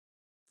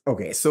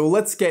Okay, so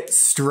let's get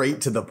straight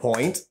to the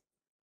point.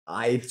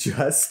 I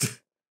just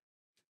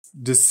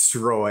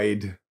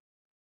destroyed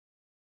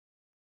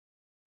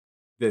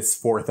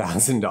this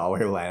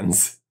 $4,000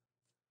 lens.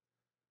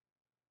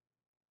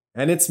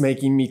 And it's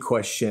making me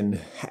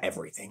question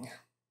everything.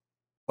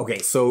 Okay,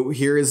 so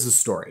here is the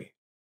story.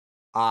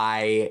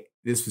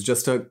 This was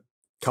just a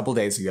couple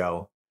days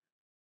ago.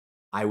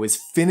 I was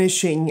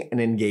finishing an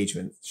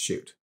engagement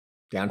shoot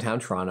downtown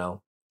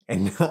Toronto,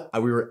 and I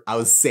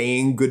was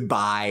saying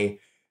goodbye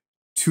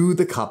to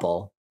the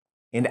couple.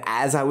 And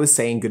as I was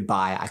saying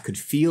goodbye, I could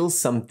feel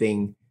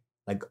something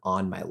like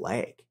on my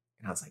leg.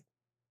 And I was like,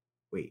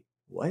 wait,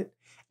 what?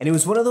 And it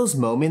was one of those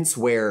moments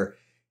where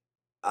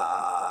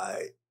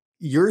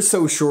you're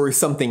so sure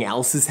something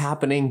else is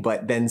happening,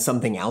 but then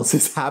something else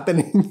is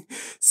happening.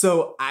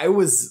 So I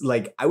was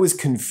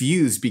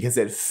confused because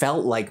it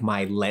felt like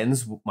my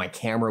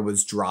camera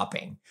was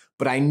dropping,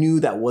 but I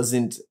knew that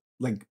wasn't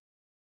like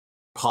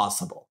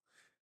possible.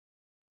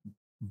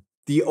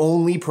 The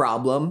only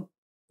problem,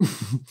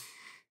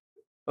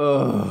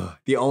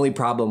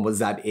 was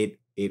that it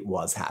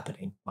was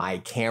happening. My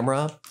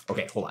camera,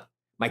 okay, hold on.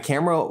 My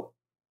camera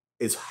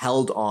is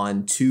held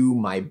on to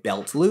my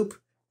belt loop.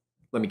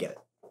 Let me get it.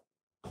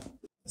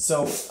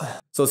 So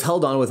it's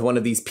held on with one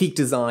of these Peak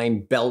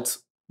Design belt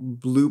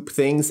loop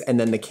things, and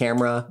then the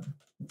camera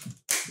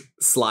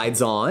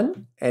slides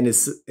on and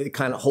it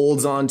kind of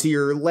holds on to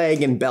your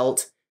leg and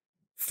belt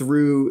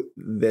through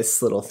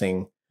this little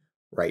thing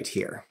right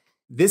here.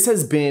 This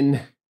has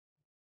been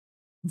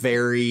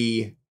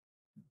very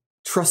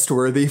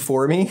trustworthy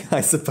for me,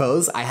 I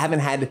suppose.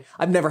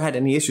 I've never had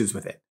any issues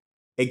with it,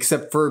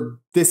 except for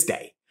this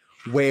day,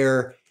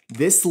 where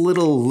this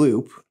little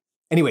loop,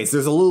 anyways,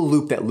 there's a little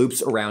loop that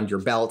loops around your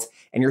belt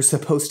and you're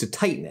supposed to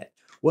tighten it.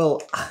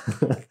 Well,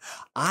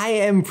 I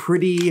am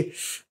pretty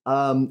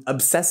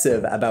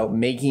obsessive about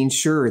making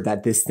sure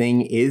that this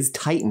thing is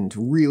tightened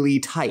really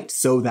tight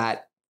so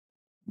that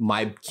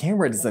my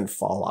camera doesn't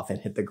fall off and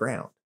hit the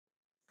ground.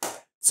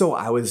 So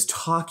I was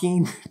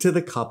talking to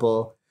the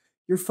couple.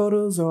 Your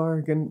film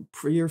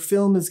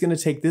is going to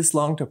take this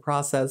long to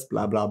process,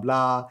 blah, blah,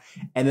 blah.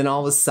 And then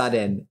all of a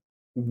sudden,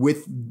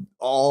 with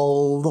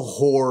all the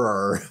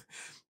horror,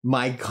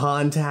 my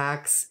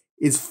Contax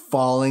is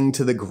falling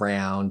to the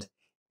ground,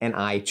 and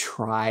I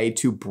try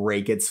to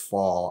break its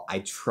fall. I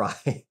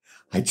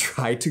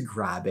try to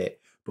grab it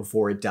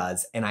before it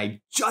does, and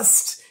I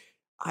just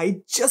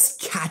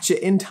catch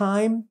it in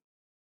time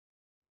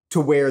to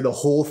where the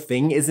whole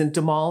thing isn't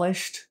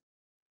demolished,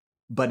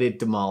 but it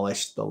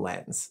demolished the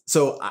lens.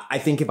 So I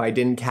think if I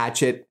didn't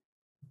catch it,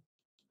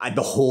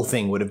 the whole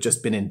thing would have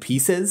just been in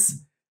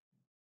pieces.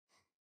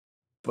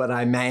 But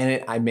I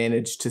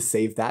managed to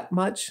save that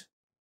much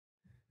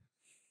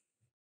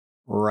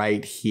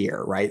right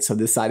here, right? So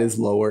this side is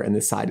lower and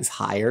this side is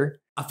higher.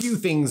 A few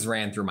things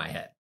ran through my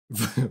head.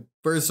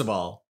 First of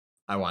all,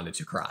 I wanted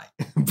to cry,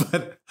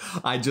 but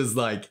I just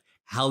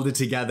held it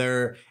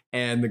together,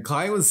 and the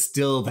client was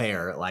still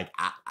there.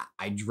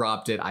 I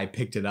dropped it, I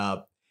picked it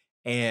up,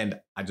 and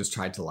I just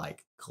tried to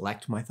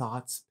collect my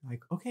thoughts.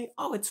 Okay,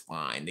 oh, it's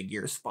fine. The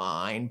gear's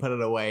fine. Put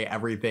it away,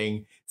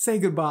 everything. Say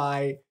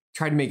goodbye.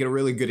 Try to make it a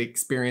really good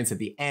experience at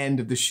the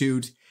end of the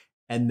shoot,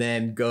 and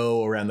then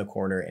go around the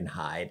corner and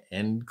hide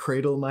and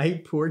cradle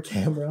my poor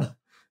camera.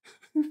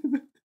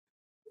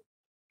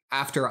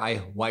 After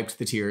I wiped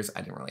the tears,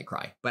 I didn't really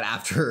cry. But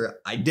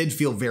after, I did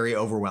feel very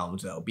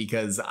overwhelmed though,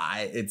 because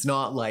it's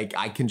not like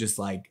I can just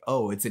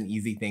oh, it's an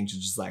easy thing to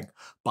just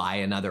buy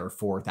another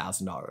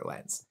 $4,000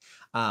 lens.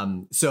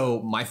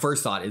 So my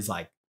first thought is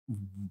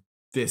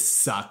this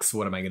sucks.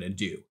 What am I gonna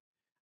do?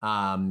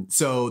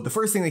 So the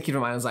first thing that came to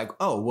mind was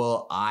oh,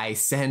 well, I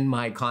send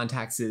my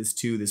Contaxes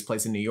to this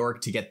place in New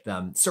York to get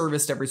them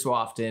serviced every so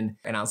often.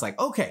 And I was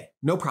okay,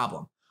 no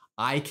problem.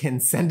 I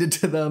can send it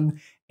to them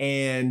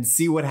and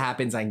see what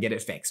happens. I can get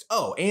it fixed.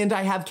 Oh, and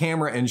I have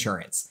camera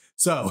insurance.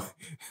 So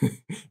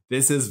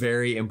this is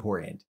very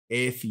important.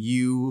 If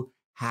you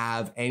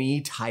have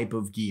any type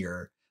of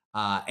gear,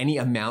 any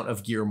amount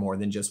of gear more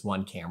than just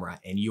one camera,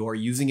 and you are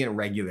using it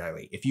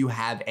regularly, if you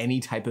have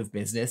any type of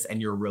business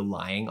and you're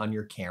relying on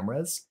your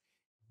cameras,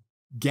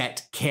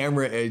 get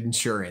camera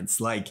insurance.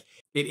 It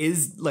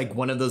is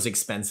one of those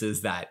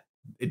expenses that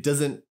it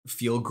doesn't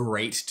feel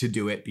great to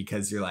do it,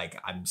 because you're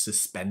I'm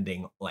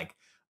suspending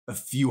a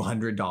few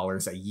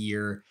 $100s a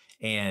year,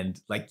 and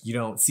you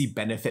don't see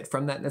benefit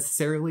from that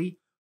necessarily.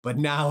 But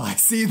now I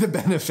see the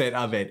benefit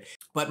of it.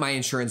 But my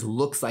insurance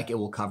looks like it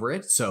will cover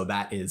it, so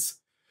that is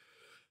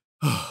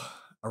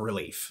a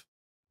relief.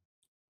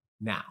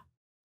 Now,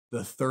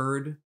 the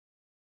third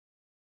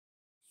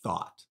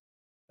thought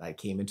that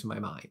came into my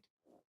mind,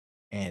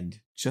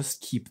 and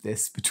just keep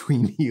this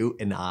between you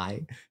and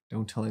I,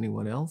 don't tell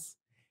anyone else,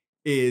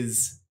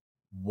 is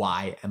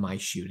why am I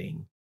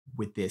shooting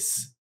with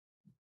this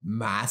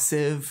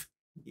massive,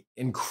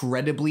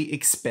 incredibly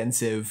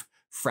expensive,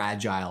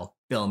 fragile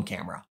film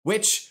camera?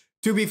 Which,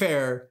 to be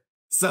fair,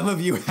 some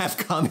of you have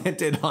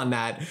commented on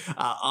that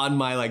on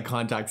my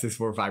Contax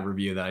 645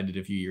 review that I did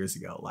a few years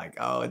ago.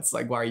 Oh, it's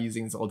why are you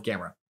using this old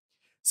camera?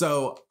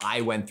 So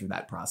I went through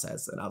that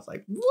process and I was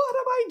like, what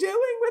am I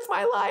doing with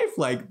my life?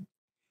 Like,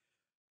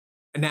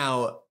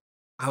 now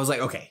I was like,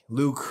 okay,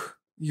 Luke,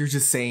 you're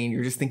just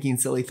thinking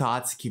silly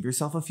thoughts. Give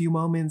yourself a few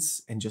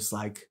moments and just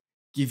like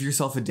give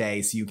yourself a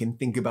day so you can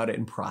think about it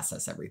and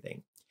process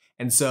everything.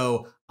 And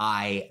so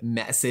I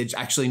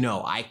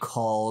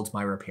called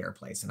my repair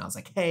place and I was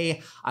like,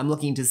 hey, I'm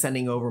looking to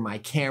sending over my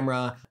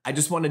camera. I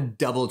just want to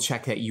double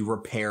check that you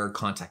repair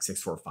Contax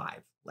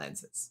 645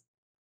 lenses.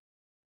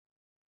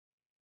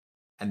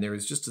 And there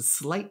was just a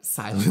slight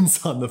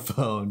silence on the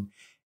phone.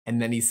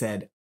 And then he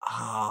said,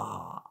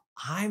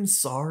 I'm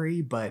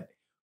sorry, but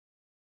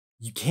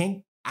you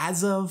can't,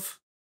 as of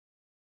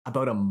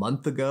about a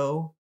month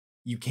ago,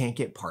 you can't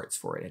get parts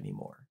for it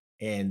anymore.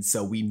 And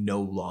so we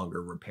no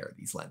longer repair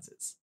these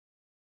lenses.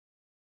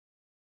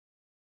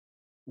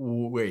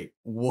 Wait,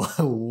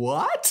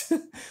 what?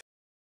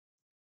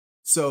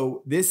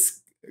 So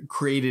this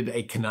created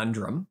a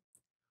conundrum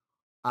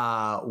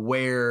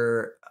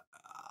where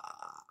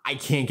I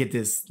can't get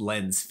this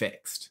lens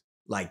fixed.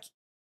 Like,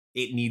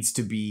 it needs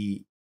to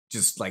be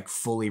just like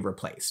fully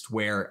replaced,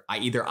 where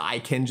I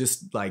can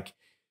just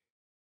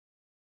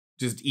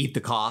eat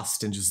the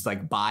cost and just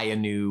like buy a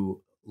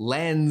new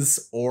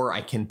lens, or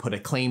I can put a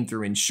claim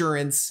through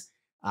insurance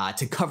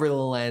to cover the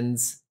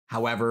lens.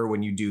 However,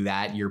 when you do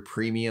that, your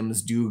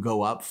premiums do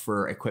go up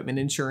for equipment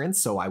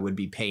insurance. So I would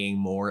be paying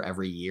more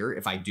every year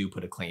if I do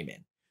put a claim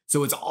in.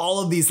 So it's all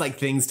of these like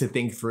things to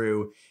think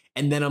through.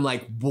 And then I'm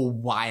like, well,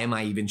 why am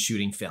I even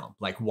shooting film?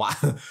 Like,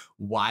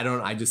 why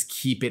don't I just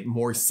keep it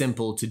more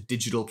simple to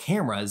digital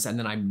cameras? And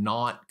then I'm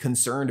not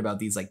concerned about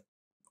these like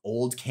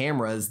old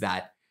cameras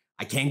that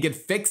I can't get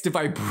fixed if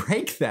I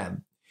break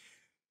them.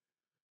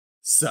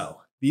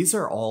 So these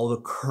are all the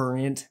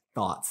current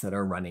thoughts that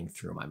are running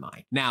through my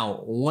mind.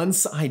 Now,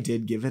 once I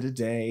did give it a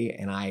day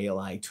and I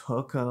like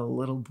took a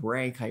little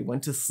break, I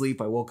went to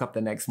sleep, I woke up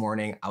the next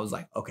morning, I was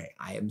like, okay,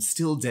 I am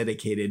still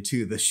dedicated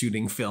to the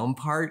shooting film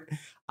part.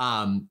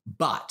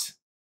 But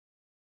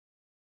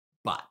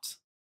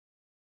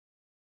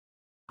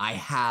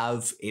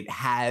it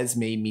has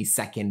made me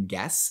second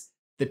guess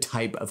the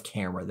type of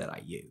camera that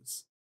I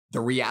use.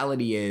 The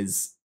reality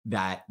is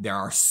that there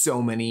are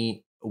so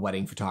many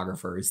wedding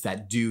photographers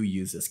that do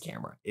use this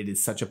camera. It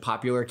is such a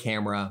popular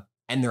camera,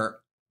 and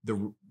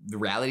the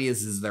reality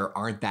is there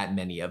aren't that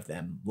many of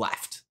them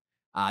left.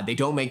 They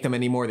don't make them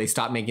anymore. They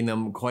stopped making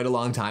them quite a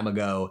long time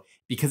ago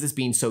because it's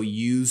being so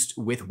used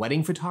with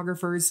wedding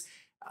photographers.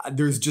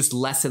 There's just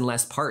less and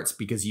less parts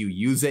because you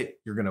use it,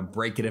 you're going to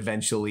break it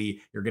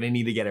eventually, you're going to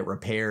need to get it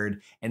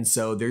repaired. And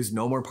so there's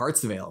no more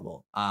parts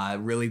available.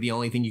 Really, the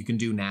only thing you can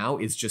do now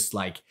is just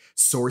like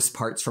source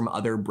parts from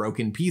other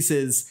broken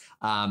pieces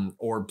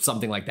or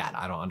something like that.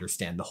 I don't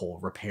understand the whole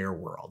repair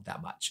world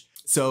that much.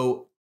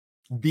 So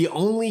the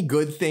only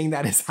good thing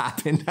that has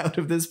happened out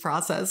of this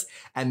process,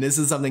 and this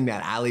is something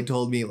that Ali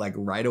told me like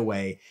right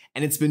away,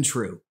 and it's been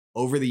true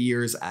over the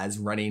years as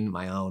running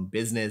my own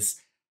business,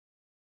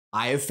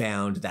 I have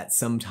found that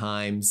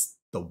sometimes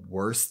the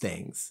worst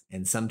things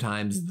and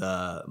sometimes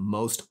the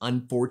most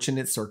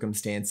unfortunate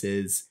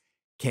circumstances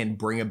can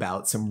bring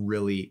about some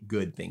really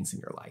good things in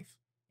your life.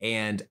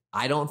 And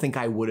I don't think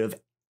I would have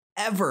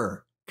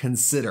ever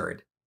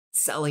considered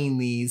selling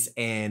these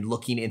and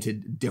looking into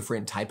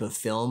different type of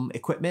film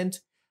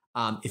equipment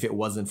if it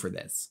wasn't for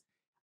this.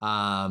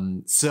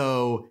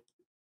 So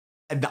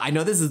I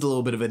know this is a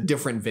little bit of a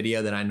different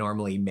video than I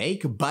normally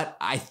make, but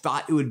I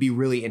thought it would be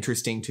really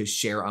interesting to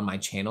share on my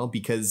channel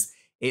because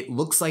it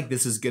looks like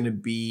this is going to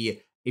be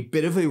a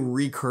bit of a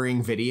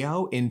recurring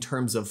video in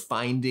terms of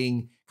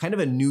finding kind of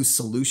a new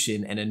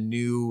solution and a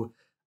new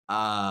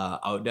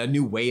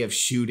way of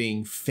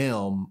shooting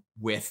film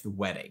with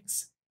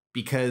weddings,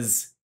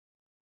 because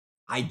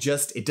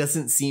it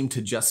doesn't seem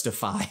to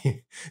justify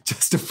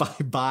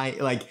by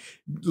like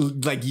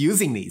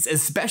using these,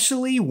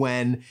 especially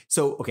when,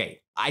 okay,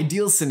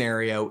 ideal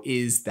scenario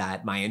is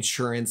that my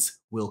insurance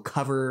will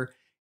cover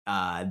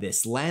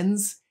this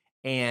lens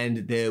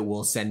and they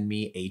will send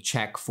me a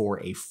check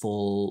for a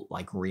full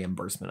like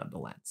reimbursement of the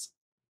lens.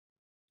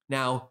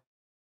 Now,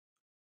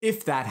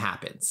 if that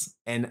happens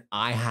and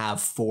I have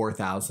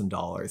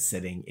 $4,000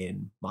 sitting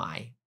in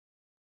my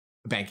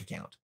bank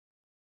account,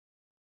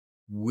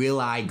 will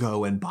I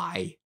go and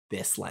buy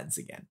this lens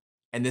again?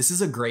 And this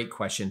is a great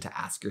question to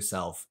ask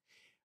yourself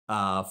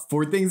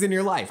for things in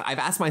your life. I've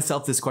asked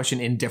myself this question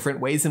in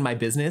different ways in my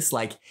business.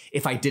 Like,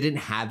 if I didn't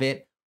have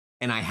it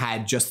and I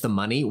had just the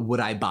money, would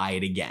I buy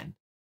it again?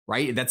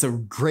 Right? That's a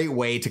great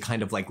way to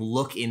kind of like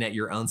look in at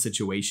your own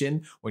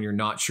situation when you're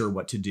not sure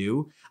what to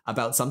do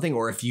about something,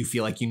 or if you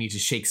feel like you need to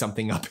shake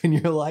something up in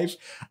your life.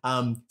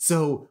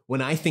 So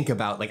when I think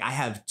about, like, I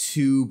have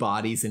 2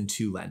 bodies and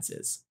 2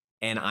 lenses.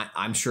 And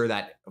I'm sure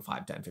that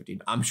 5, 10,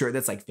 15, I'm sure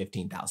that's like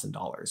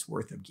 $15,000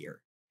 worth of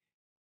gear.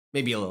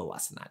 Maybe a little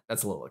less than that.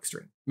 That's a little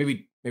extreme.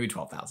 Maybe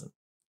 12,000.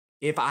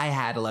 If I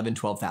had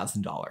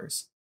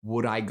 $12,000,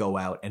 would I go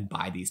out and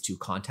buy these 2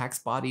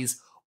 Contax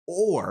bodies?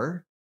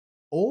 Or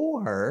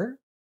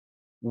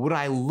would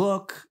I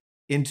look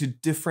into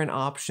different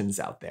options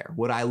out there?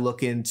 Would I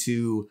look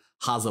into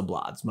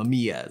Hasselblads,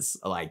 Mamiyas?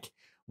 Like,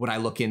 would I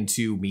look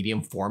into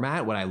medium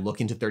format? Would I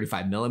look into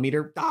 35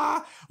 millimeter?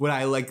 Would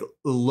I like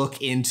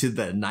look into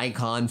the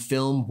Nikon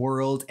film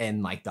world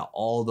and like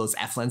all those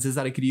F lenses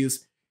that I could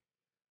use?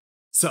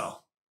 So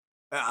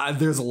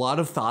there's a lot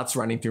of thoughts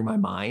running through my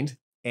mind.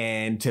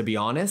 And to be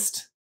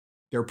honest,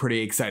 they're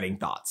pretty exciting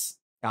thoughts.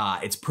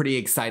 It's pretty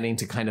exciting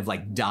to kind of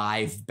like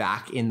dive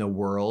back in the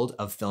world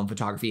of film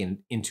photography and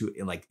into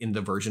like in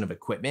the version of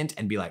equipment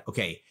and be like,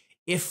 okay,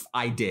 if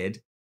I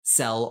did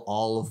sell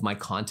all of my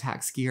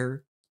Contax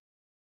gear,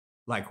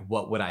 like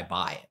what would I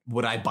buy?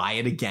 Would I buy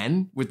it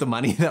again with the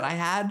money that I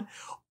had?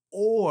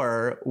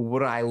 Or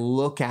would I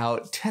look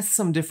out, test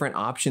some different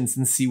options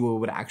and see what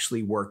would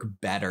actually work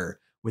better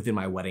within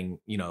my wedding,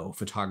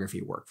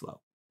 photography workflow?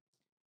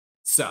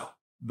 So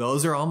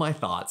those are all my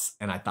thoughts,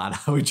 and I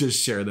thought I would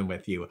just share them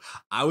with you.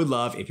 I would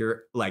love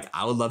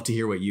I would love to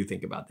hear what you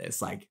think about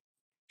this. Like,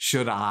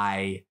 should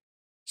I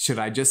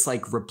just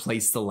like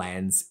replace the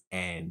lens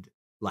and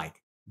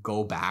like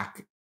go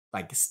back,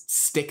 like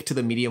stick to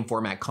the medium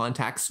format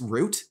Contax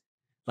route,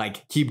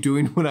 like keep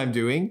doing what I'm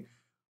doing,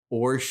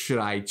 or should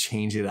I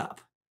change it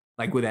up?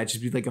 Like, would that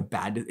just be like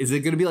is it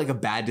going to be like a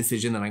bad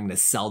decision that I'm going to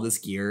sell this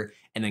gear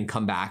and then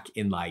come back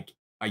in like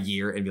a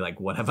year and be like,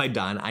 what have I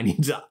done? I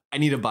need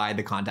to buy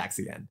the Contax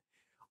again.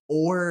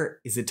 Or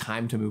is it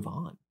time to move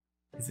on?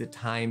 Is it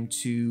time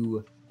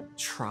to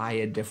try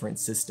a different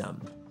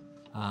system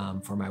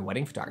for my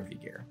wedding photography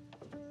gear?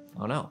 I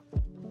don't know.